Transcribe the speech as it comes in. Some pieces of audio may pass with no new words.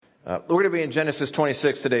We're going to be in Genesis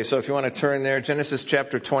 26 today, so if you want to turn there, Genesis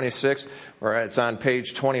chapter 26, or it's on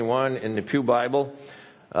page 21 in the Pew Bible.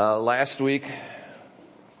 Last week,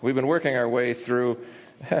 we've been working our way through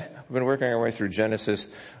Genesis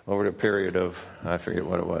over the period of, I forget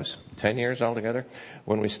what it was, 10 years altogether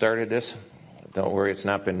when we started this. Don't worry, it's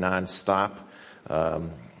not been nonstop.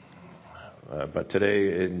 But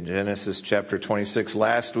today in Genesis chapter 26,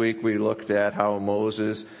 last week we looked at how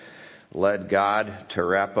Moses led God to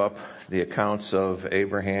wrap up the accounts of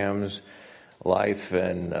Abraham's life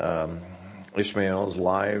and Ishmael's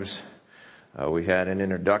lives. We had an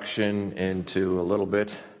introduction into a little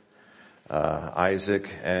bit Isaac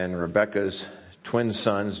and Rebekah's twin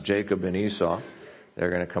sons, Jacob and Esau. They're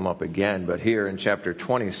going to come up again. But here in chapter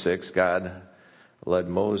 26, God led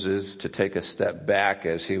Moses to take a step back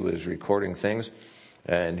as he was recording things.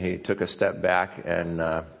 And he took a step back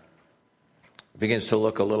and begins to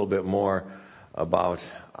look a little bit more about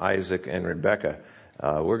Isaac and Rebekah.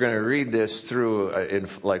 We're going to read this through in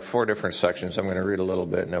like 4 different sections. I'm going to read a little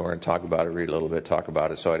bit, and then we're going to talk about it, read a little bit, talk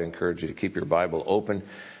about it. So I'd encourage you to keep your Bible open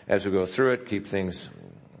as we go through it. Keep things,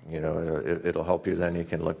 it'll help you. Then you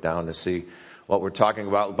can look down to see what we're talking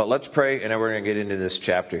about. But let's pray, and then we're going to get into this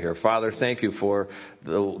chapter here. Father, thank you for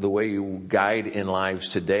the way you guide in lives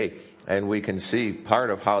today. And we can see part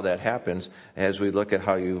of how that happens as we look at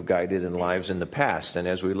how you've guided in lives in the past. And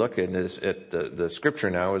as we look at the scripture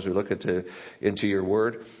now, as we look into your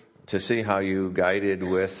word, to see how you guided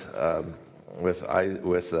with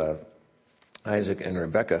Isaac and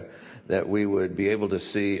Rebekah, that we would be able to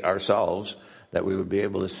see ourselves, that we would be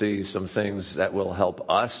able to see some things that will help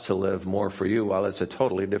us to live more for you while it's a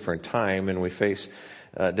totally different time and we face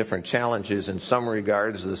different challenges in some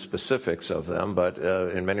regards, the specifics of them, but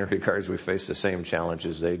in many regards we face the same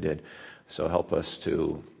challenges they did. So help us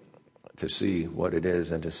to see what it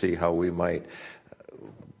is and to see how we might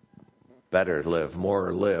better live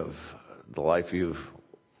the life you've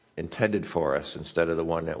intended for us instead of the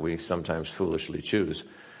one that we sometimes foolishly choose.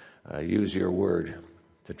 Use your word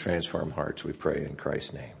to transform hearts, we pray in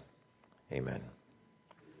Christ's name. Amen.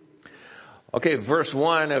 Okay, verse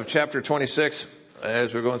 1 of chapter 26.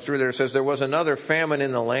 As we're going through there, it says, there was another famine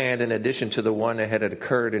in the land in addition to the one that had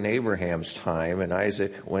occurred in Abraham's time. And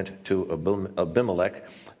Isaac went to Abimelech,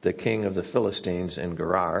 the king of the Philistines in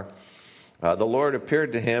Gerar. The Lord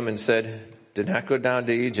appeared to him and said, do not go down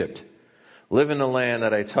to Egypt. Live in the land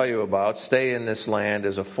that I tell you about. Stay in this land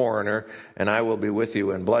as a foreigner, and I will be with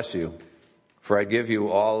you and bless you. For I give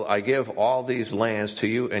all these lands to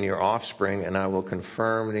you and your offspring, and I will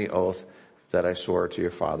confirm the oath that I swore to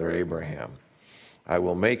your father Abraham. I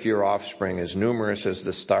will make your offspring as numerous as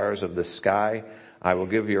the stars of the sky. I will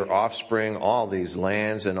give your offspring all these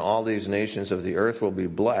lands, and all these nations of the earth will be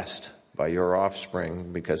blessed by your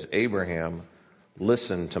offspring, because Abraham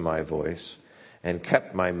listened to my voice and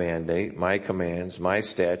kept my mandate, my commands, my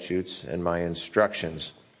statutes, and my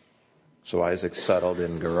instructions. So Isaac settled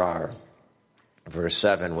in Gerar. Verse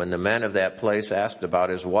 7, when the men of that place asked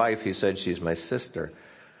about his wife, he said, she's my sister.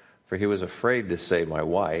 For he was afraid to say my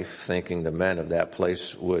wife, thinking the men of that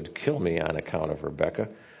place would kill me on account of Rebekah,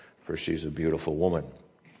 for she's a beautiful woman.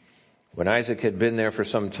 When Isaac had been there for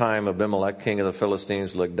some time, Abimelech, king of the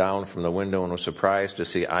Philistines, looked down from the window and was surprised to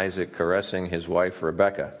see Isaac caressing his wife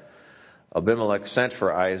Rebekah. Abimelech sent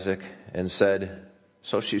for Isaac and said,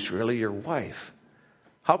 so she's really your wife?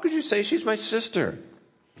 How could you say she's my sister?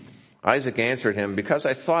 Isaac answered him, because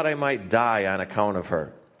I thought I might die on account of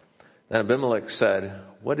her. Then Abimelech said,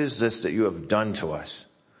 what is this that you have done to us?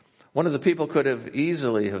 One of the people could have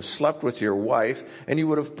easily have slept with your wife, and you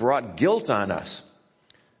would have brought guilt on us.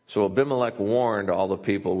 So Abimelech warned all the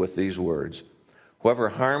people with these words, whoever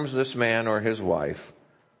harms this man or his wife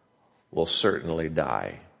will certainly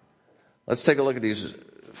die. Let's take a look at these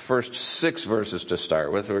first 6 verses to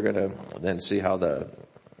start with. We're going to then see how the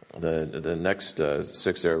next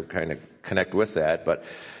 6 there kind of connect with that, but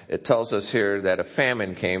it tells us here that a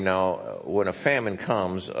famine came. Now, when a famine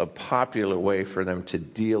comes, a popular way for them to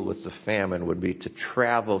deal with the famine would be to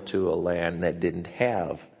travel to a land that didn't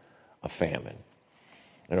have a famine.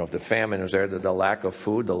 If the famine was there, the lack of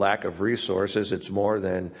food, the lack of resources, it's more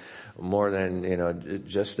than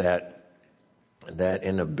just that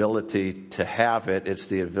inability to have it. It's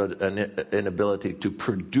the inability to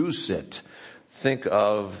produce it. Think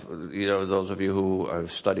of, those of you who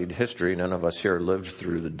have studied history, none of us here lived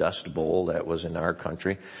through the Dust Bowl that was in our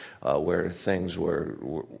country, where things were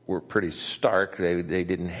pretty stark. They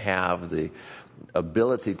didn't have the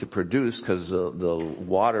ability to produce because the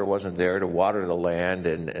water wasn't there to water the land,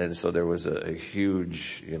 and so there was a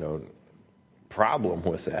huge, problem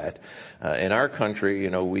with that. In our country,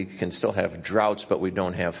 we can still have droughts, but we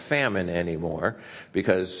don't have famine anymore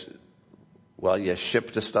because, well, you ship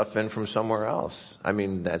the stuff in from somewhere else. I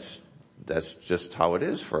mean, that's just how it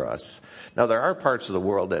is for us. Now, there are parts of the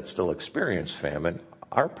world that still experience famine.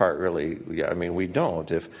 Our part really, we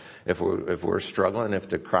don't. If we're struggling, if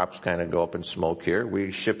the crops kind of go up in smoke here,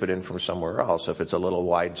 we ship it in from somewhere else. If it's a little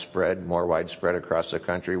more widespread across the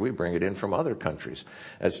country, we bring it in from other countries.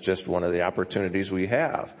 That's just one of the opportunities we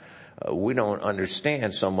have. We don't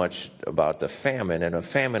understand so much about the famine, and a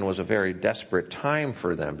famine was a very desperate time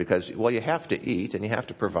for them because, well, you have to eat and you have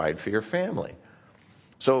to provide for your family.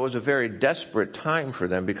 So it was a very desperate time for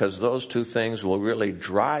them because those two things will really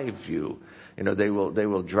drive you. They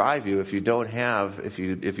will drive you if you don't have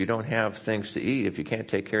things to eat, if you can't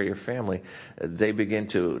take care of your family, they begin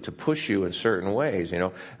to push you in certain ways.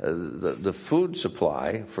 The food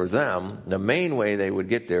supply for them, the main way they would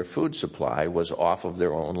get their food supply was off of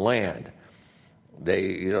their own land.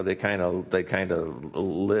 They kind of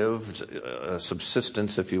lived a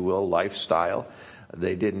subsistence, if you will, lifestyle.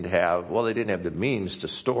 They didn't have the means to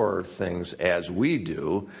store things as we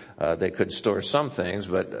do. They could store some things,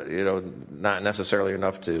 but, not necessarily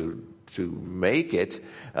enough to make it.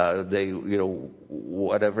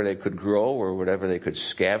 Whatever they could grow or whatever they could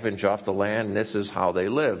scavenge off the land, this is how they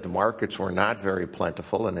lived. Markets were not very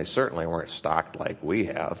plentiful, and they certainly weren't stocked like we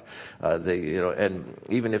have. And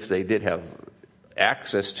even if they did have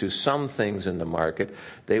access to some things in the market,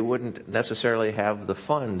 they wouldn't necessarily have the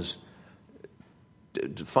funds.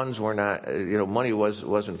 Funds were not, money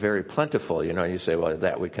wasn't very plentiful. You say, well,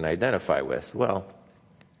 that we can identify with. Well,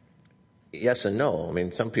 yes and no. I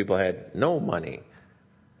mean, some people had no money.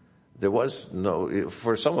 There was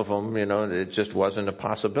for some of them, it just wasn't a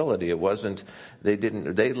possibility.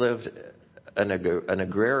 They lived an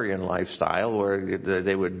agrarian lifestyle where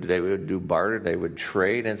they would do barter, they would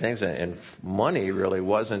trade and things, and money really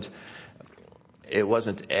wasn't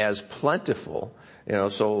as plentiful.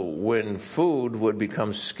 So when food would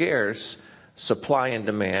become scarce, supply and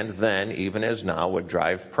demand then, even as now, would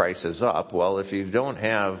drive prices up. Well, if you don't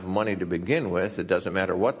have money to begin with, it doesn't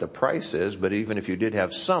matter what the price is, but even if you did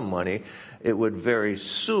have some money, it would very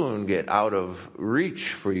soon get out of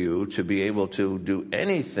reach for you to be able to do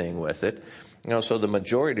anything with it. So the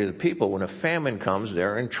majority of the people, when a famine comes,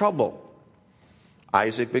 they're in trouble.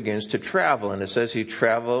 Isaac begins to travel, and it says he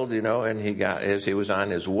traveled, and he was on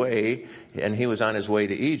his way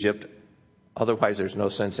to Egypt. Otherwise, there's no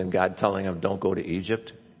sense in God telling him, don't go to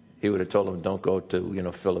Egypt. He would have told him, don't go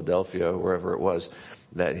to, Philadelphia or wherever it was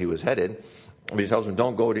that he was headed. But he tells him,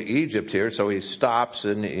 don't go to Egypt here. So he stops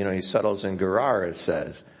and, he settles in Gerar, it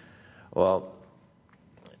says. Well,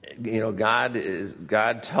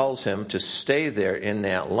 God tells him to stay there in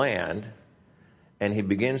that land. And he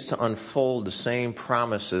begins to unfold the same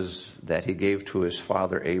promises that he gave to his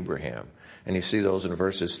father Abraham. And you see those in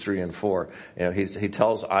verses 3 and 4. He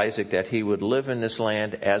tells Isaac that he would live in this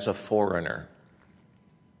land as a foreigner.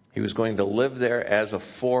 He was going to live there as a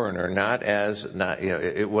foreigner,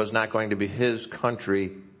 it was not going to be his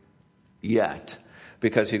country yet.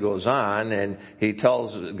 Because he goes on and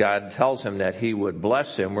God tells him that he would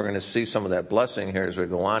bless him. We're going to see some of that blessing here as we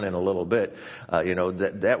go on in a little bit.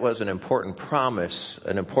 That was an important promise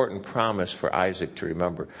for Isaac to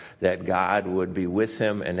remember, that God would be with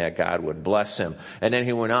him and that God would bless him. And then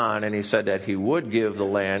he went on and he said that he would give the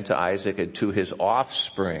land to Isaac and to his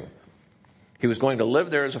offspring. He was going to live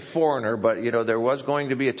there as a foreigner, but there was going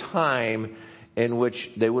to be a time in which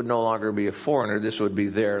they would no longer be a foreigner. This would be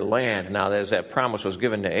their land. Now, as that promise was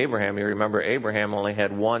given to Abraham, you remember Abraham only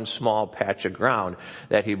had one small patch of ground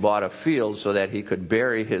that he bought a field so that he could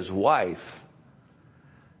bury his wife.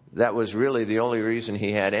 That was really the only reason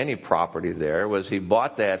he had any property there, was he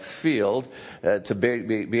bought that field to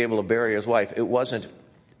be able to bury his wife. It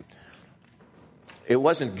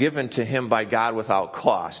wasn't given to him by God without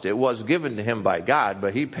cost. It was given to him by God,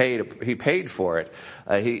 but he paid for it.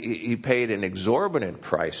 He paid an exorbitant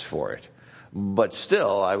price for it. But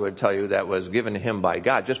still, I would tell you that was given to him by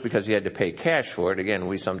God. Just because he had to pay cash for it, again,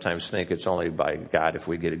 we sometimes think it's only by God if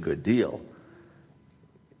we get a good deal.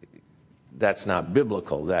 That's not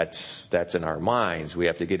biblical. That's in our minds. We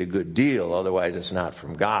have to get a good deal, otherwise it's not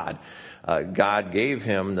from God. God gave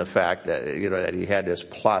him the fact that, that he had this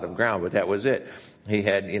plot of ground, but that was it. He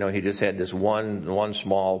had, he just had this one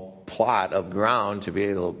small plot of ground to be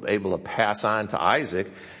able to pass on to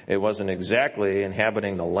Isaac. It wasn't exactly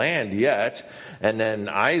inhabiting the land yet. And then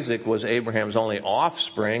Isaac was Abraham's only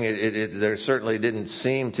offspring. There certainly didn't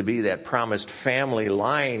seem to be that promised family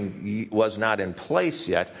line was not in place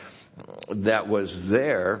yet. That was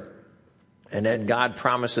there. And then God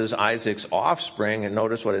promises Isaac's offspring, and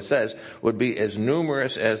notice what it says, would be as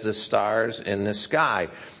numerous as the stars in the sky.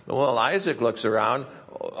 Well, Isaac looks around.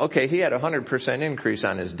 Okay, he had 100% increase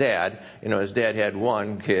on his dad. His dad had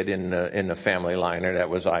one kid in the family line, and that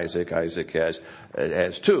was Isaac. Isaac has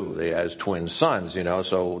two. He has twin sons,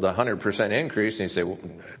 so the 100% increase, and you say, well,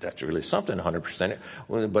 that's really something, 100%.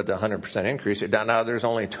 But the 100% increase, now there's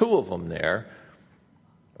only two of them there,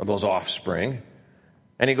 of those offspring.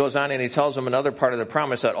 And he goes on and he tells them another part of the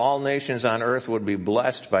promise, that all nations on earth would be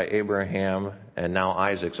blessed by Abraham and now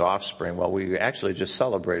Isaac's offspring. Well, we actually just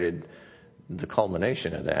celebrated the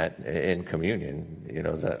culmination of that in communion,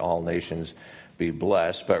 that all nations be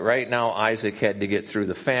blessed. But right now Isaac had to get through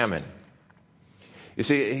the famine. You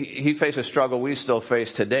see, he faced a struggle we still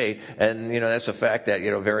face today, and that's a fact that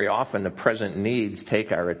very often the present needs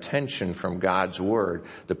take our attention from God's Word.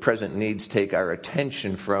 The present needs take our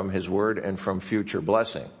attention from His Word and from future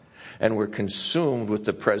blessing. And we're consumed with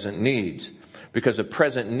the present needs, because the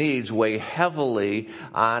present needs weigh heavily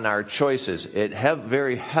on our choices. It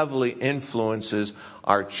very heavily influences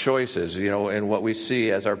our choices, in what we see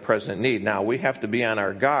as our present need. Now, we have to be on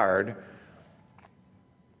our guard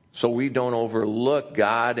so we don't overlook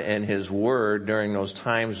God and His Word during those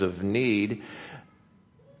times of need,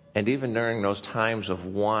 and even during those times of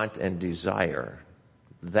want and desire.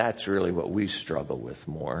 That's really what we struggle with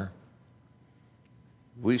more.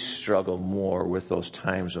 We struggle more with those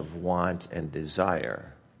times of want and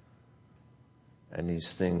desire, and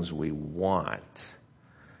these things we want.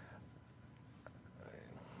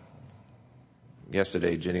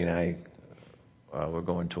 Yesterday, Jenny and I were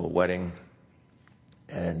going to a wedding.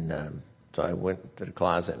 And so I went to the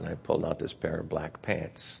closet and I pulled out this pair of black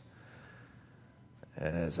pants.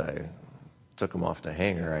 And as I took them off the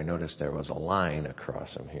hanger, I noticed there was a line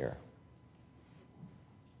across them here.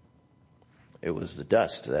 It was the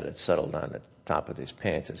dust that had settled on the top of these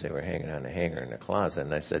pants as they were hanging on the hanger in the closet.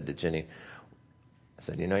 And I said to Ginny,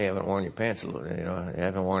 you haven't worn your pants, you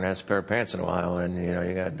haven't worn that pair of pants in a while, and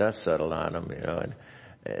you got dust settled on them,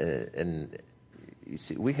 and you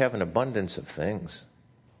see, we have an abundance of things.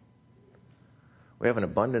 We have an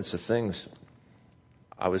abundance of things.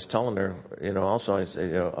 I was telling her, also, I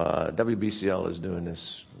said, WBCL is doing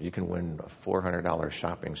this. You can win a $400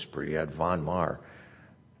 shopping spree at Von Maur.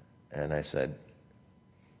 And I said,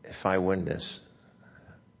 if I win this,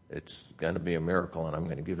 it's going to be a miracle, and I'm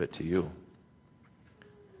going to give it to you.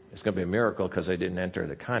 It's going to be a miracle because I didn't enter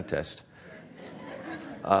the contest.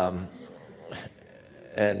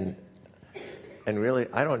 And really,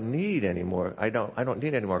 I don't need any more. I don't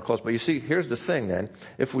need any more clothes. But you see, here's the thing then.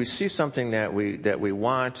 If we see something that we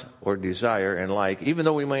want or desire and like, even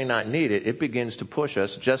though we may not need it, it begins to push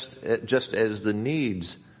us just as the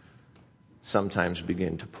needs sometimes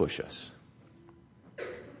begin to push us.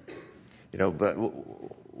 But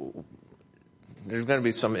there's going to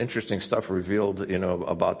be some interesting stuff revealed,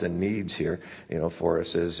 about the needs here, for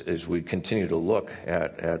us as we continue to look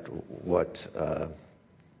at what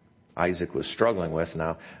Isaac was struggling with.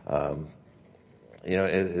 Now,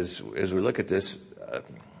 as we look at this,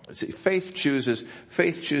 faith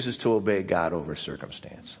chooses to obey God over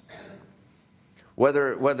circumstance.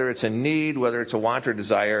 Whether it's a need, whether it's a want or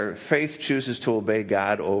desire, faith chooses to obey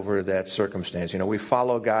God over that circumstance. We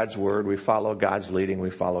follow God's Word, we follow God's leading, we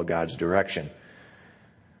follow God's direction.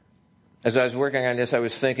 As I was working on this, I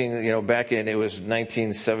was thinking, back in, it was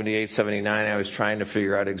 1978, 79, I was trying to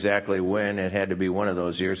figure out exactly when. It had to be one of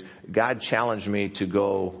those years. God challenged me to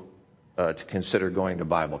go, to consider going to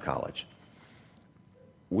Bible college.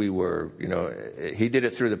 We were, He did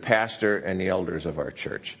it through the pastor and the elders of our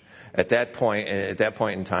church. At that point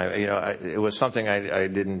in time, it was something I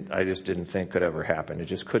just didn't think could ever happen. It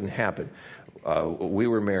just couldn't happen. We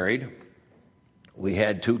were married. We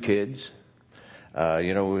had 2 kids.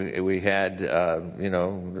 We had,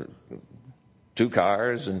 2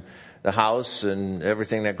 cars and the house and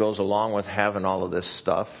everything that goes along with having all of this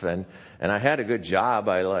stuff. And I had a good job.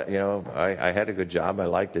 I had a good job. I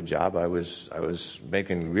liked the job. I was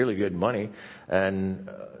making really good money, and,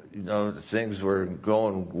 things were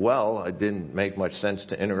going well. It didn't make much sense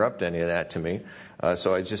to interrupt any of that to me.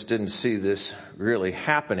 So I just didn't see this really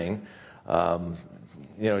happening.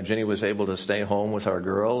 Jenny was able to stay home with our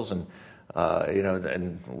girls, and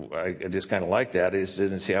and I just kind of liked that. I just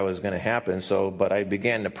didn't see how it was going to happen. But I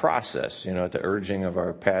began the process, at the urging of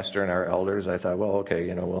our pastor and our elders. I thought, well,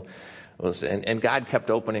 okay, we'll see. And God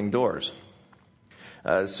kept opening doors.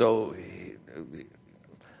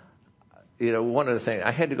 One of the things, I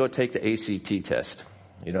had to go take the ACT test,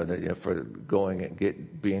 for going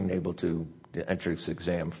and being able to the entrance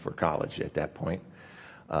exam for college at that point.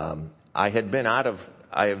 I have been out of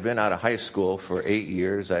high school for 8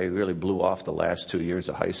 years. I really blew off the last 2 years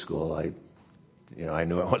of high school. I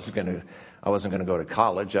knew I wasn't going to go to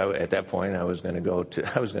college. At that point, I was going to go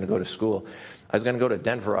to school. I was going to go to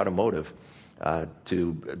Denver Automotive,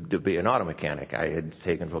 to be an auto mechanic. I had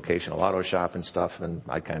taken vocational auto shop and stuff, and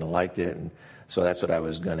I kind of liked it. And so that's what I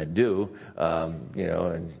was going to do.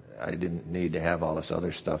 And I didn't need to have all this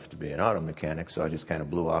other stuff to be an auto mechanic. So I just kind of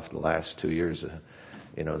blew off the last 2 years of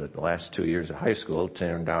high school. It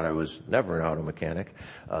turned out I was never an auto mechanic.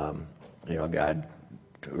 Now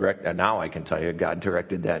I can tell you God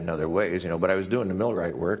directed that in other ways, but I was doing the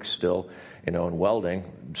millwright work still, and welding,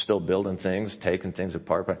 still building things, taking things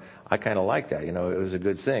apart. But I kind of liked that, it was a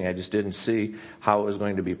good thing. I just didn't see how it was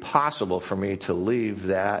going to be possible for me to leave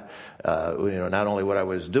that, not only what I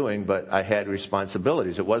was doing, but I had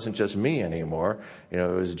responsibilities. It wasn't just me anymore. It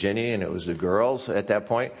was Ginny and it was the girls at that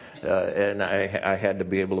point, and I had to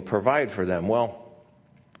be able to provide for them. Well,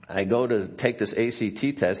 I go to take this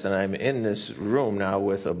ACT test, and I'm in this room now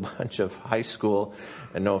with a bunch of high school,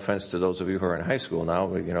 and no offense to those of you who are in high school now,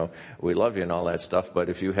 we love you and all that stuff, but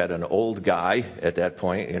if you had an old guy at that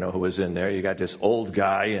point, who was in there, you got this old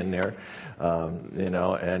guy in there,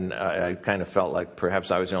 and I kind of felt like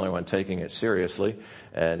perhaps I was the only one taking it seriously,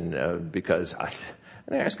 and because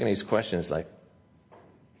they're asking these questions like,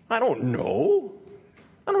 I don't know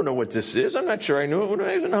what this is. I'm not sure I knew it when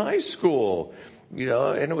I was in high school.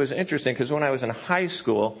 And it was interesting because when I was in high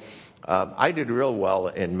school, I did real well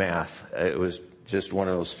in math. It was just one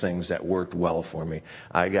of those things that worked well for me.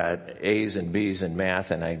 I got A's and B's in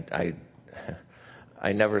math, and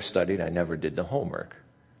I never studied. I never did the homework.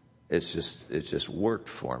 It just worked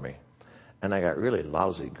for me. And I got really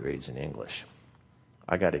lousy grades in English.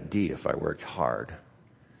 I got a D if I worked hard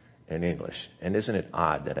in English. And isn't it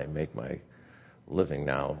odd that I make my living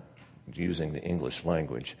now using the English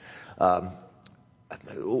language?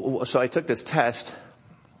 So I took this test.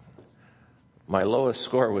 My lowest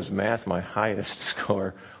score was math. My highest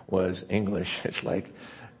score was English. It's like,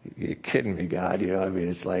 you're kidding me, God.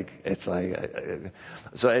 It's like,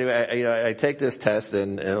 so anyway, I take this test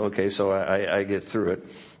and okay, so I get through it.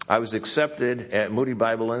 I was accepted at Moody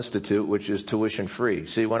Bible Institute, which is tuition free.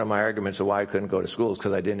 See, one of my arguments of why I couldn't go to school is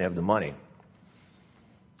because I didn't have the money.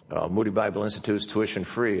 Moody Bible Institute is tuition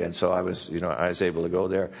free, and so I was able to go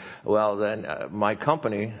there. Well, then my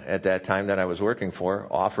company at that time that I was working for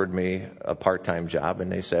offered me a part-time job,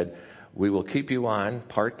 and they said, we will keep you on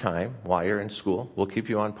part-time while you're in school. We'll keep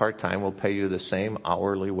you on part-time. We'll pay you the same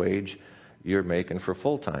hourly wage you're making for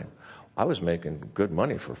full-time. I was making good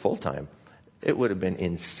money for full-time. It would have been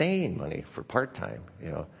insane money for part-time,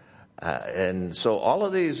 and so all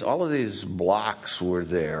of these blocks were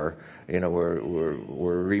there,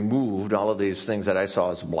 were removed. All of these things that I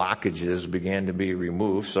saw as blockages began to be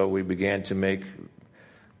removed. So we began to make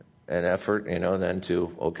an effort, then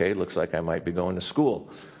to, okay, looks like I might be going to school.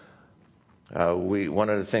 One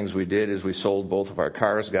of the things we did is we sold both of our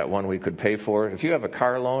cars, got one we could pay for. If you have a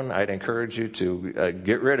car loan, I'd encourage you to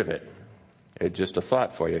get rid of it. It's just a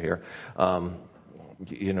thought for you here.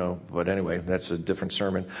 But anyway, that's a different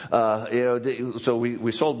sermon. So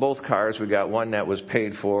we sold both cars. We got one that was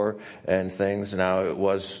paid for and things. Now it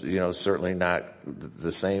was, certainly not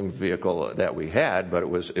the same vehicle that we had, but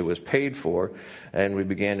it was paid for. And we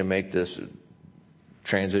began to make this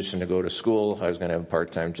transition to go to school. I was going to have a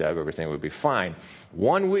part-time job. Everything would be fine.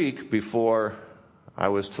 1 week before I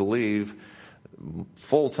was to leave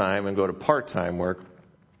full-time and go to part-time work,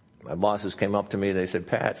 my bosses came up to me. They said,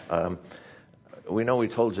 Pat, we know we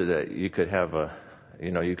told you that you could have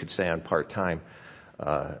you could stay on part-time,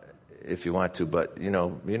 if you want to, but,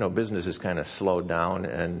 business is kind of slowed down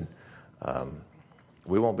and,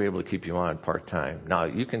 we won't be able to keep you on part-time. Now,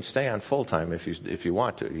 you can stay on full-time if you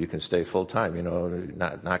want to. You can stay full-time,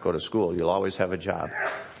 not go to school. You'll always have a job.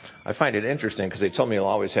 I find it interesting because they told me you'll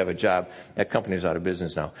always have a job. That company's out of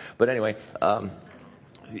business now. But anyway,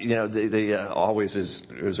 they always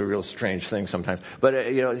is a real strange thing sometimes. But,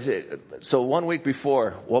 so 1 week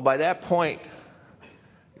before, well, by that point,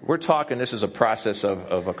 we're talking, this is a process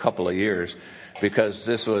of a couple of years, because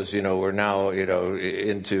this was, we're now,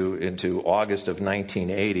 into August of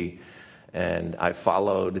 1980, and I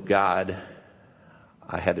followed God.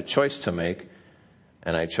 I had a choice to make,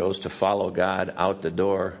 and I chose to follow God out the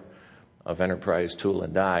door of Enterprise Tool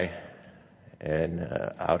and Die, and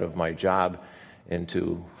out of my job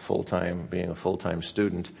into being a full-time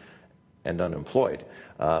student and unemployed.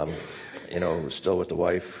 Still with the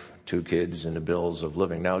wife, 2 kids, and the bills of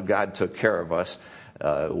living. Now, God took care of us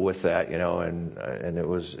with that, and it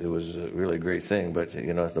was a really great thing. But,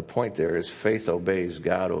 the point there is faith obeys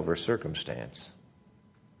God over circumstance.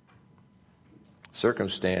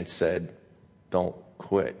 Circumstance said, don't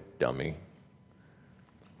quit, dummy.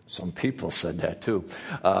 Some people said that too.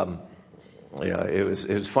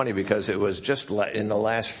 It was funny because it was just in the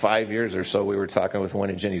last 5 years or so, we were talking with one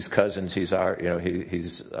of Jenny's cousins. He's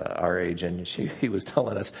he's our age, and he was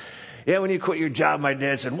telling us, yeah, when you quit your job, my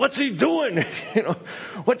dad said, what's he doing?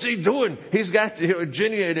 What's he doing? He's got,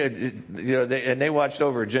 Jenny, and they watched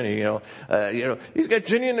over Jenny, he's got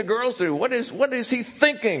Jenny and the girls there. What is he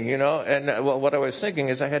thinking? And what I was thinking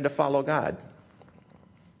is I had to follow God.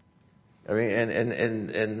 I mean,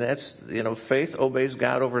 and that's, faith obeys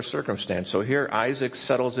God over circumstance. So here Isaac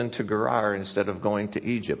settles into Gerar instead of going to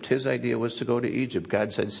Egypt. His idea was to go to Egypt.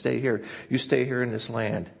 God said, stay here. You stay here in this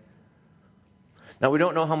land. Now, we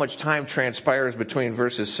don't know how much time transpires between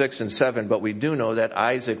verses 6 and 7, but we do know that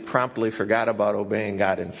Isaac promptly forgot about obeying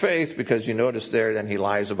God in faith, because you notice there then he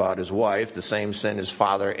lies about his wife, the same sin his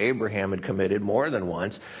father Abraham had committed more than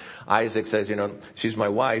once. Isaac says, she's my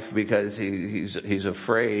wife, because he's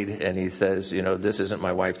afraid, and he says, this isn't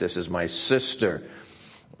my wife, this is my sister.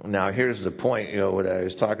 Now, here's the point, what I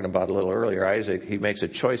was talking about a little earlier. Isaac, he makes a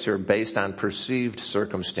choice here based on perceived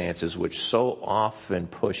circumstances, which so often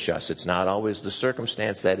push us. It's not always the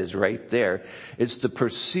circumstance that is right there. It's the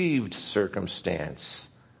perceived circumstance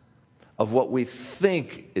of what we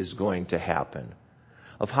think is going to happen,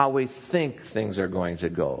 of how we think things are going to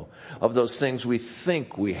go, of those things we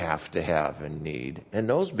think we have to have and need. And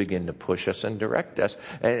those begin to push us and direct us.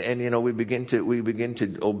 And we begin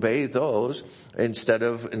to obey those instead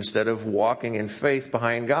of walking in faith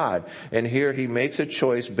behind God. And here he makes a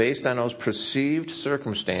choice based on those perceived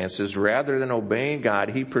circumstances. Rather than obeying God,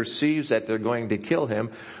 he perceives that they're going to kill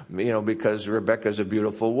him, because Rebekah's a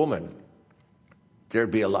beautiful woman.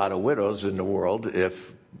 There'd be a lot of widows in the world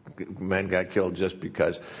if men got killed just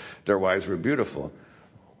because their wives were beautiful.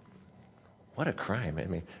 What a crime. I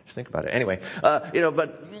mean, just think about it. Anyway,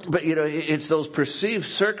 it's those perceived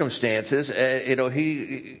circumstances.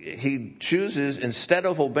 He chooses, instead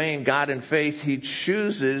of obeying God in faith, he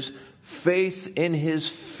chooses faith in his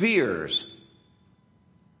fears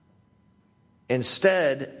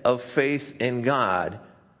instead of faith in God.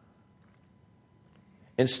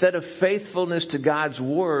 Instead of faithfulness to God's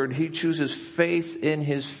word, he chooses faith in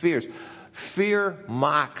his fears. Fear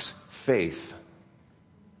mocks faith.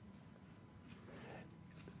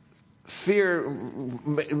 Fear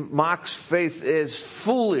mocks faith as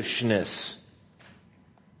foolishness.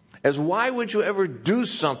 As why would you ever do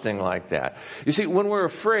something like that? You see, when you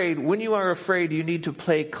are afraid, you need to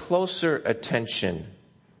pay closer attention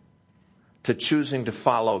to choosing to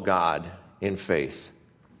follow God in faith.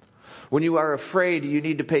 When you are afraid, you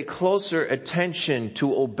need to pay closer attention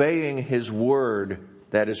to obeying his word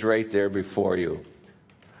that is right there before you.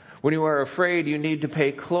 When you are afraid, you need to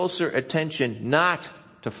pay closer attention not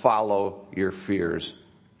to follow your fears.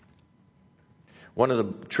 One of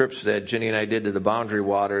the trips that Jenny and I did to the Boundary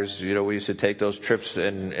Waters, we used to take those trips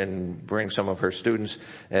and bring some of her students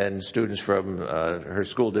and students from her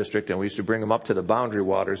school district, and we used to bring them up to the Boundary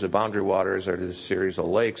Waters. The Boundary Waters are this series of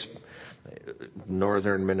lakes.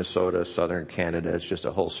 Northern Minnesota, southern Canada. It's just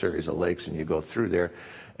a whole series of lakes, and you go through there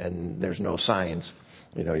and there's no signs.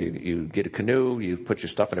 You get a canoe, you put your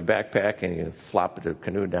stuff in a backpack, and you flop the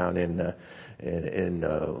canoe down in the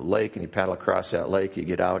lake, and you paddle across that lake. You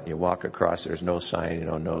get out and you walk across. There's no sign,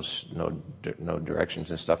 no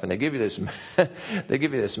directions and stuff. And they give you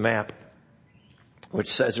this map,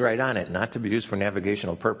 which says right on it, not to be used for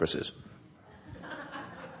navigational purposes.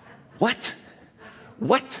 What?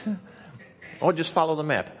 Oh, just follow the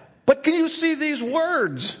map. But can you see these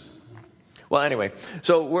words? Well, anyway,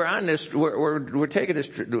 so we're on this, we're taking this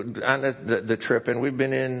on the trip, and we've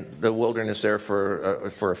been in the wilderness there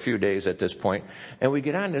for a few days at this point, and we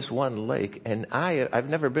get on this one lake, and I've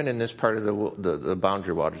never been in this part of the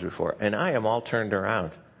Boundary Waters before, and I am all turned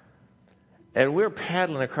around. And we're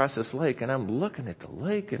paddling across this lake, and I'm looking at the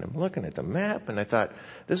lake, and I'm looking at the map, and I thought,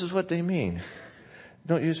 this is what they mean.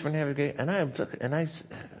 Don't use for navigate. And I'm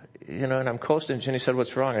coasting. Jenny said,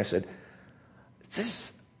 what's wrong? I said,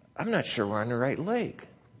 I'm not sure we're on the right lake.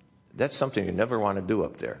 That's something you never want to do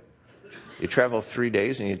up there. You travel 3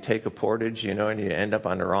 days and you take a portage, and you end up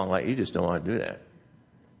on the wrong lake. You just don't want to do that.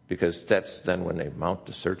 Because that's then when they mount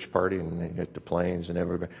the search party and they get the planes and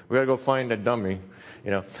everybody. We gotta go find a dummy,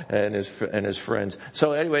 and his friends.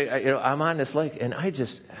 So anyway, I'm on this lake, and I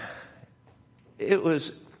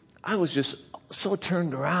was just so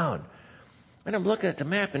turned around. And I'm looking at the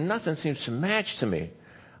map, and nothing seems to match to me.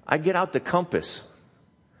 I get out the compass,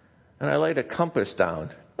 and I lay the compass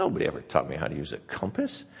down. Nobody ever taught me how to use a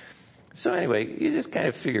compass. So anyway, you just kind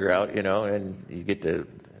of figure out, and you get to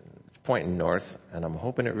pointing north, and I'm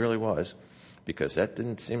hoping it really was. because that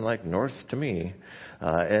didn't seem like north to me.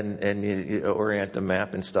 And you orient the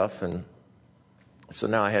map and stuff. And so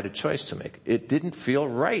now I had a choice to make. It didn't feel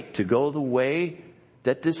right to go the way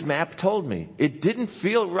that this map told me. It didn't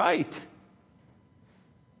feel right.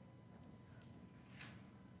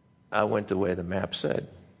 I went the way the map said.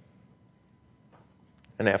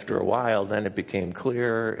 And after a while, then it became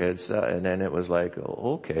clear. And then it was like,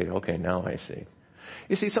 oh, okay, now I see.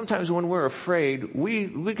 You see, sometimes when we're afraid, we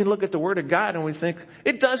can look at the Word of God and we think,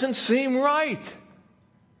 it doesn't seem right.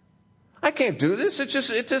 I can't do this. It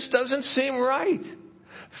just doesn't seem right.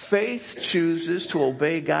 Faith chooses to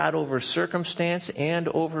obey God over circumstance and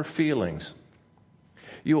over feelings.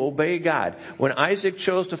 You obey God. When Isaac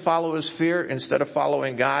chose to follow his fear instead of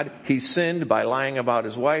following God, he sinned by lying about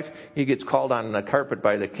his wife. He gets called on the carpet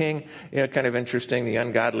by the king. Kind of interesting. The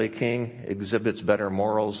ungodly king exhibits better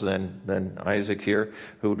morals than Isaac here,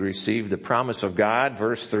 who would receive the promise of God.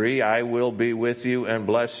 Verse 3, I will be with you and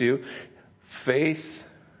bless you. Faith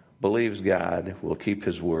believes God will keep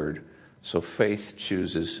his word. So faith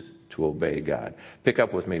chooses to obey God. Pick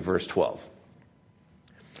up with me, verse 12.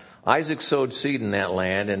 Isaac sowed seed in that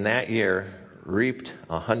land, and that year reaped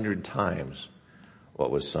 100 times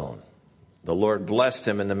what was sown. The Lord blessed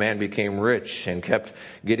him, and the man became rich and kept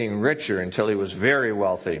getting richer until he was very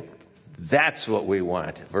wealthy. That's what we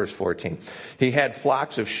want. Verse 14. He had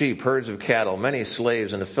flocks of sheep, herds of cattle, many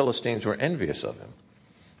slaves, and the Philistines were envious of him.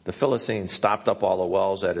 The Philistines stopped up all the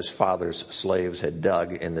wells that his father's slaves had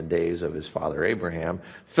dug in the days of his father Abraham,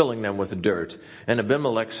 filling them with dirt. And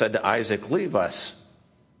Abimelech said to Isaac, leave us,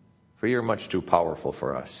 for you're much too powerful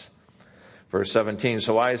for us. Verse 17,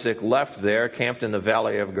 so Isaac left there, camped in the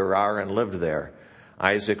valley of Gerar, and lived there.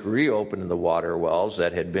 Isaac reopened the water wells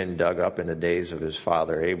that had been dug up in the days of his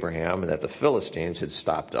father Abraham, and that the Philistines had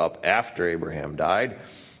stopped up after Abraham died.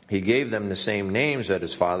 He gave them the same names that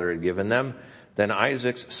his father had given them. Then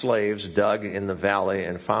Isaac's slaves dug in the valley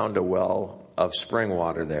and found a well of spring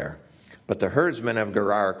water there. But the herdsmen of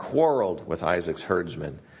Gerar quarreled with Isaac's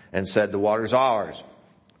herdsmen and said, the water's ours.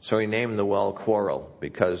 So he named the well Quarrel,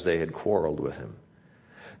 because they had quarreled with him.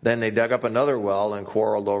 Then they dug up another well and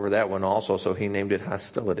quarreled over that one also, so he named it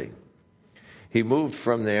Hostility. He moved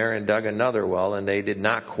from there and dug another well, and they did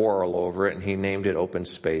not quarrel over it, and he named it Open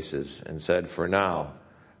Spaces, and said, for now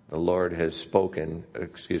the Lord has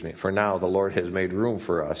made room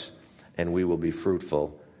for us, and we will be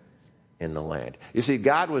fruitful in the land. You see,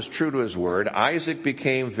 God was true to his word. Isaac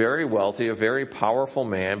became very wealthy, a very powerful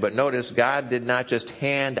man. But notice, God did not just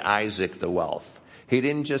hand Isaac the wealth. He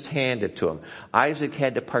didn't just hand it to him. Isaac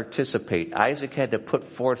had to participate. Isaac had to put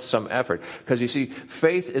forth some effort. Because you see,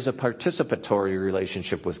 faith is a participatory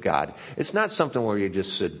relationship with God. It's not something where you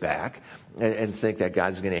just sit back and think that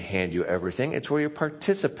God's going to hand you everything. It's where you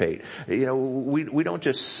participate. We don't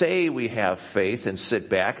just say we have faith and sit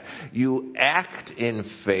back. You act in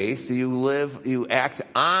faith. You act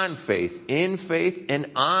on faith, in faith and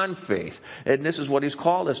on faith. And this is what he's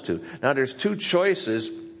called us to. Now there's two choices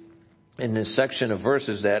in this section of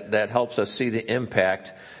verses that helps us see the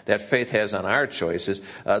impact that faith has on our choices.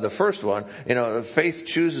 The first one, faith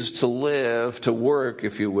chooses to live, to work,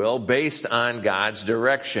 if you will, based on God's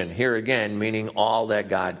direction. Here again, meaning all that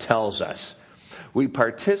God tells us. We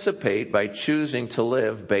participate by choosing to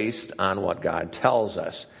live based on what God tells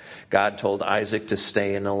us. God told Isaac to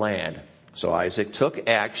stay in the land. So Isaac took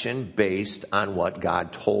action based on what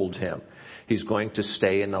God told him. He's going to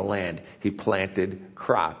stay in the land. He planted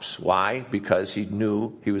crops. Why? Because he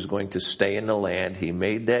knew he was going to stay in the land. He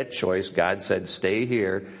made that choice. God said, stay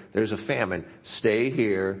here. There's a famine. Stay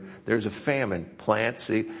here. There's a famine. Plant.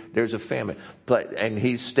 See, there's a famine. And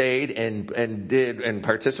he stayed and did and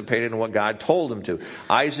participated in what God told him to.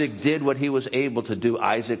 Isaac did what he was able to do.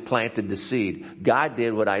 Isaac planted the seed. God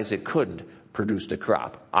did what Isaac couldn't, produced a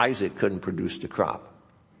crop. Isaac couldn't produce the crop.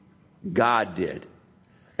 God did.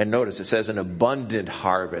 And notice it says an abundant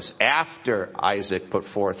harvest. After Isaac put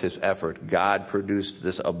forth his effort, God produced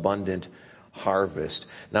this abundant harvest.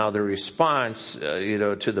 Now the response,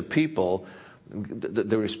 to the people,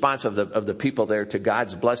 the response of the people there to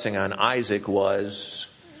God's blessing on Isaac was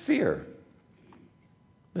fear.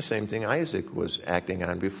 The same thing Isaac was acting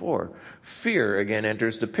on before. Fear again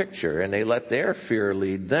enters the picture, and they let their fear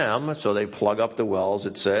lead them, so they plug up the wells,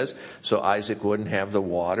 it says, so Isaac wouldn't have the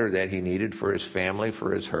water that he needed for his family,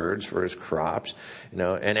 for his herds, for his crops,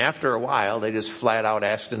 and after a while, they just flat out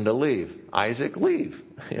asked him to leave. Isaac, leave.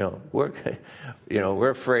 We're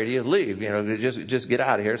afraid of you. Leave. Just get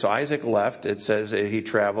out of here. So Isaac left. It says he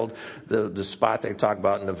traveled. The spot they talk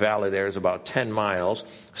about in the valley there is about 10 miles.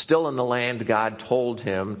 Still in the land God told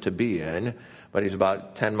him to be in, but he's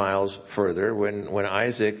about 10 miles further. When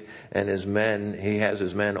Isaac and he has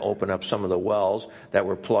his men open up some of the wells that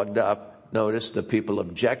were plugged up, notice the people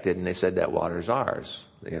objected and they said that water's ours.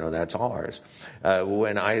 That's ours.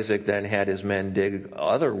 When Isaac then had his men dig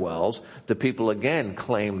other wells, the people again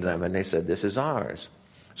claimed them and they said, this is ours.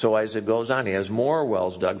 So Isaac goes on. He has more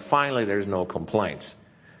wells dug. Finally, there's no complaints.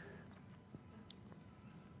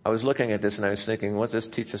 I was looking at this and I was thinking, what does this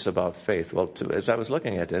teach us about faith? Well, as I was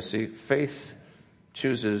looking at this, see, faith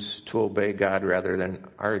chooses to obey God rather than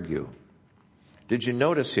argue. Did you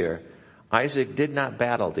notice here, Isaac did not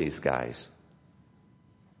battle these guys.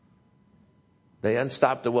 They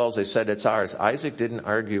unstopped the wells. They said, it's ours. Isaac didn't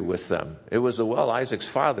argue with them. It was the well Isaac's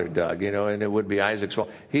father dug, and it would be Isaac's well.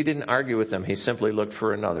 He didn't argue with them. He simply looked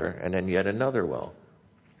for another and then yet another well.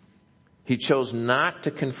 He chose not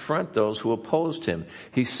to confront those who opposed him.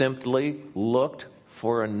 He simply looked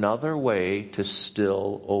for another way to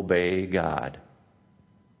still obey God.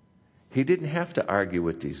 He didn't have to argue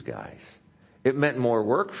with these guys. It meant more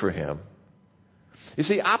work for him. You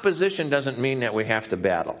see, opposition doesn't mean that we have to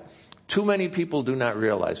battle. Too many people do not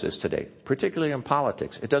realize this today, particularly in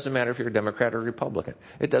politics. It doesn't matter if you're a Democrat or Republican.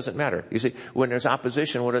 It doesn't matter. You see, when there's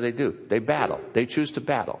opposition, what do? They battle. They choose to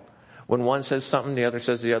battle. When one says something, the other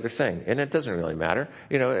says the other thing. And it doesn't really matter.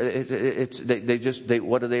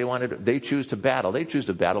 What do they want to do? They choose to battle. They choose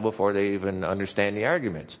to battle before they even understand the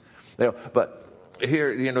arguments. But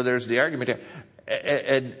here, there's the argument here.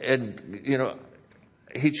 And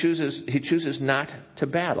he chooses not to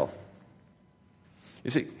battle.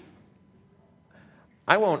 You see,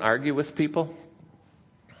 I won't argue with people.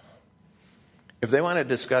 If they want to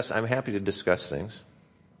discuss, I'm happy to discuss things.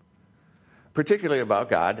 Particularly about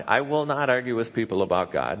God. I will not argue with people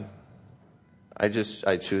about God. I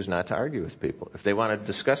choose not to argue with people. If they want to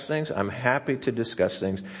discuss things, I'm happy to discuss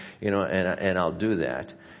things, and I'll do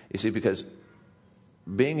that. You see, because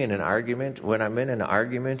being in an argument, when I'm in an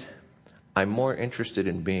argument, I'm more interested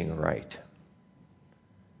in being right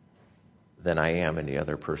than I am in the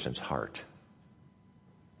other person's heart.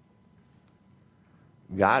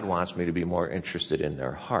 God wants me to be more interested in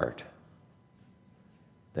their heart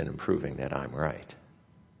than in proving that I'm right.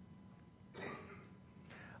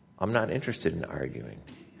 I'm not interested in arguing.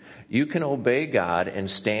 You can obey God and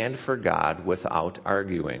stand for God without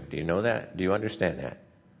arguing. Do you know that? Do you understand that?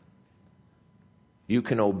 You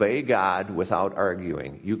can obey God without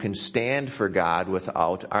arguing. You can stand for God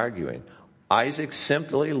without arguing. Isaac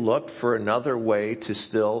simply looked for another way to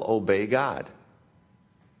still obey God.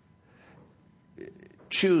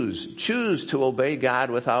 Choose to obey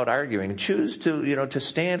God without arguing. Choose to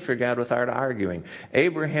stand for God without arguing.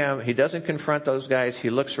 Abraham, he doesn't confront those guys. He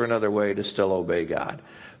looks for another way to still obey God.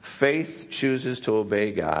 Faith chooses to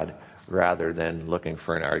obey God rather than looking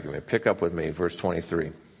for an argument. Pick up with me, verse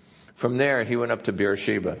 23. From there, he went up to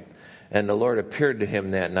Beersheba, and the Lord appeared to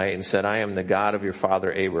him that night and said, I am the God of your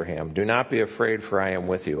father Abraham. Do not be afraid, for I am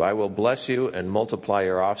with you. I will bless you and multiply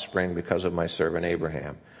your offspring because of my servant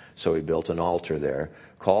Abraham. So he built an altar there,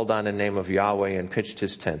 called on the name of Yahweh, and pitched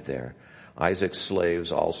his tent there. Isaac's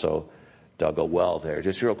slaves also dug a well there.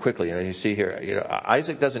 Just real quickly, you see here,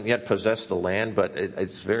 Isaac doesn't yet possess the land, but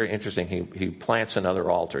it's very interesting. He plants another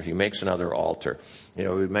altar. He makes another altar.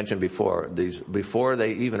 We mentioned before, before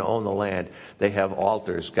they even own the land, they have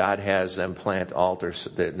altars. God has them plant altars.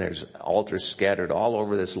 There's altars scattered all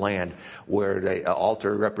over this land where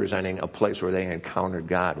altar representing a place where they encountered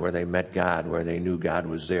God, where they met God, where they knew God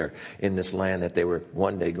was there in this land that they were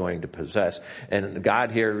one day going to possess. And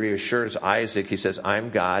God here reassures Isaac. He says, I'm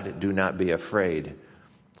God, do not be afraid.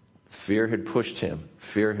 Fear had pushed him.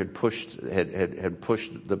 Fear had pushed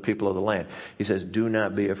the people of the land. He says, do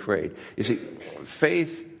not be afraid. You see,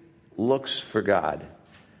 faith looks for God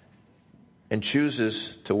and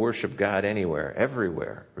chooses to worship God anywhere,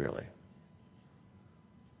 everywhere, really.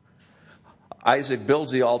 Isaac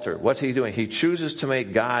builds the altar. What's he doing? He chooses to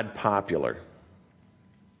make God popular.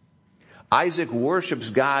 Isaac worships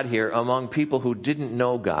God here among people who didn't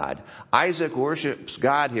know God. Isaac worships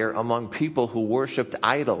God here among people who worshipped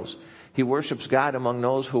idols. He worships God among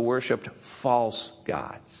those who worshipped false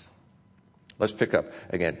gods. Let's pick up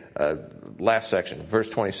again, last section, verse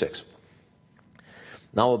 26.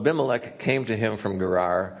 Now Abimelech came to him from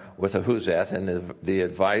Gerar with Ahuzath and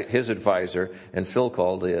his advisor, and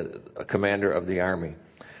Phicol, the commander of the army.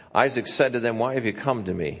 Isaac said to them, why have you come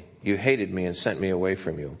to me? You hated me and sent me away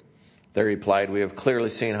from you. They replied, we have clearly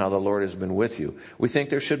seen how the Lord has been with you. We think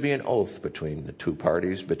there should be an oath between the two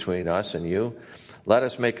parties, between us and you. Let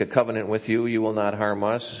us make a covenant with you. You will not harm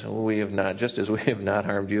us. We have not, just as we have not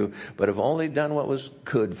harmed you, but have only done what was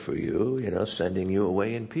good for you, sending you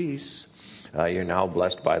away in peace. You're now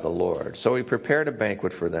blessed by the Lord. So he prepared a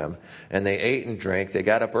banquet for them, and they ate and drank. They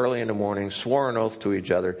got up early in the morning, swore an oath to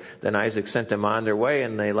each other. Then Isaac sent them on their way,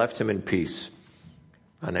 and they left him in peace.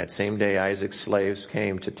 On that same day, Isaac's slaves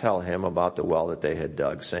came to tell him about the well that they had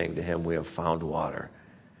dug, saying to him, "We have found water."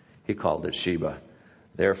 He called it Sheba.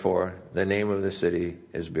 Therefore, the name of the city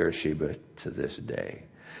is Beersheba to this day.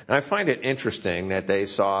 Now, I find it interesting that they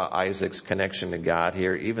saw Isaac's connection to God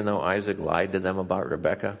here, even though Isaac lied to them about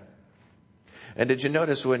Rebekah. And did you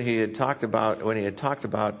notice when he had talked about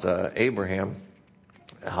Abraham,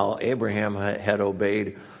 how Abraham had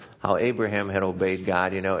obeyed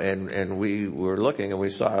God, and we were looking and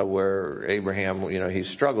we saw where Abraham, he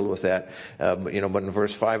struggled with that. But in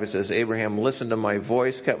verse 5 it says, Abraham listened to my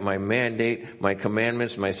voice, kept my mandate, my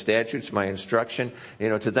commandments, my statutes, my instruction.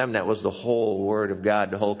 To them that was the whole word of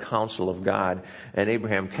God, the whole counsel of God. And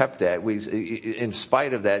Abraham kept that. In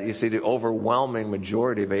spite of that, you see the overwhelming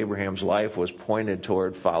majority of Abraham's life was pointed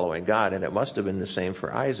toward following God. And it must have been the same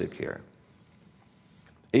for Isaac here.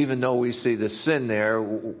 Even though we see the sin there,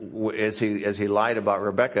 as he lied about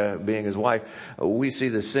Rebekah being his wife, we see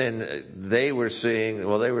the sin. They were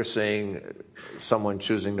seeing someone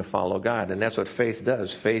choosing to follow God. And that's what faith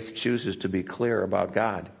does. Faith chooses to be clear about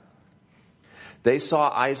God. They saw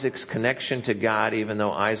Isaac's connection to God even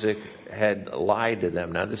though Isaac had lied to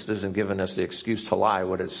them. Now, this isn't giving us the excuse to lie.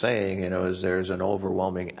 What it's saying, is there's an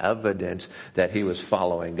overwhelming evidence that he was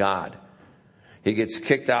following God. He gets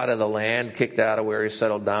kicked out of the land, kicked out of where he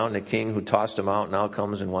settled down. The king who tossed him out now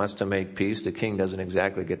comes and wants to make peace. The king doesn't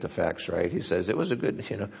exactly get the facts right. He says, it was a good,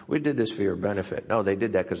 we did this for your benefit. No, they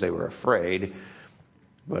did that because they were afraid.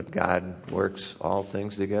 But God works all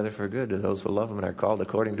things together for good to those who love him and are called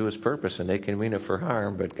according to his purpose. And they can mean it for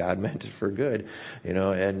harm, but God meant it for good.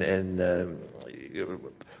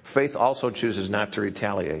 Faith also chooses not to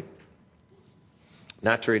retaliate.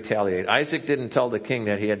 Not to retaliate. Isaac didn't tell the king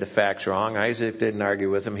that he had the facts wrong. Isaac didn't argue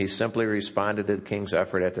with him. He simply responded to the king's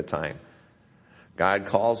effort at the time. God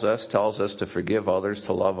tells us to forgive others,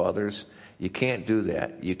 to love others. You can't do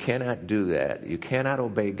that. You cannot do that. You cannot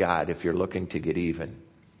obey God if you're looking to get even.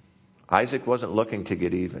 Isaac wasn't looking to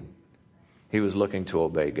get even. He was looking to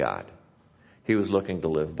obey God. He was looking to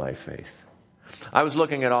live by faith. I was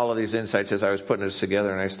looking at all of these insights as I was putting this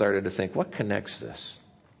together, and I started to think, what connects this?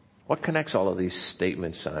 What connects all of these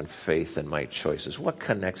statements on faith and my choices? What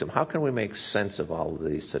connects them? How can we make sense of all of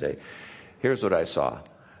these today? Here's what I saw.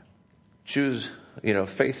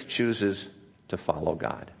 Faith chooses to follow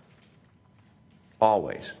God.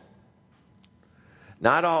 Always.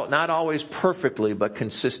 Not always perfectly, but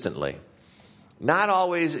consistently. Not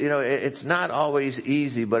always, it's not always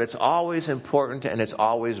easy, but it's always important and it's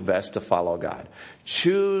always best to follow God.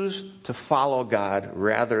 Choose to follow God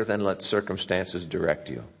rather than let circumstances direct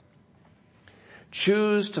you.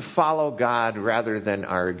 Choose to follow God rather than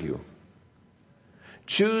argue.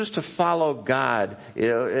 Choose to follow God,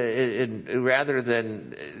 rather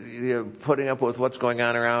than putting up with what's going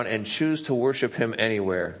on around, and choose to worship him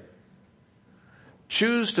anywhere.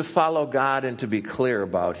 Choose to follow God and to be clear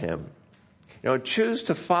about him. Choose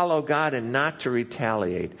to follow God and not to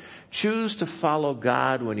retaliate. Choose to follow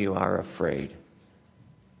God when you are afraid.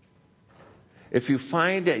 If you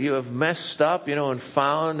find that you have messed up, and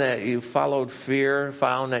found that you followed fear,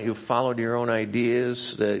 found that you followed your own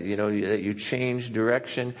ideas, that you changed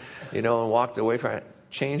direction, and walked away from it,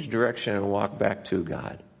 change direction and walk back to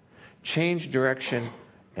God. Change direction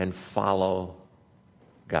and follow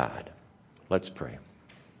God. Let's pray.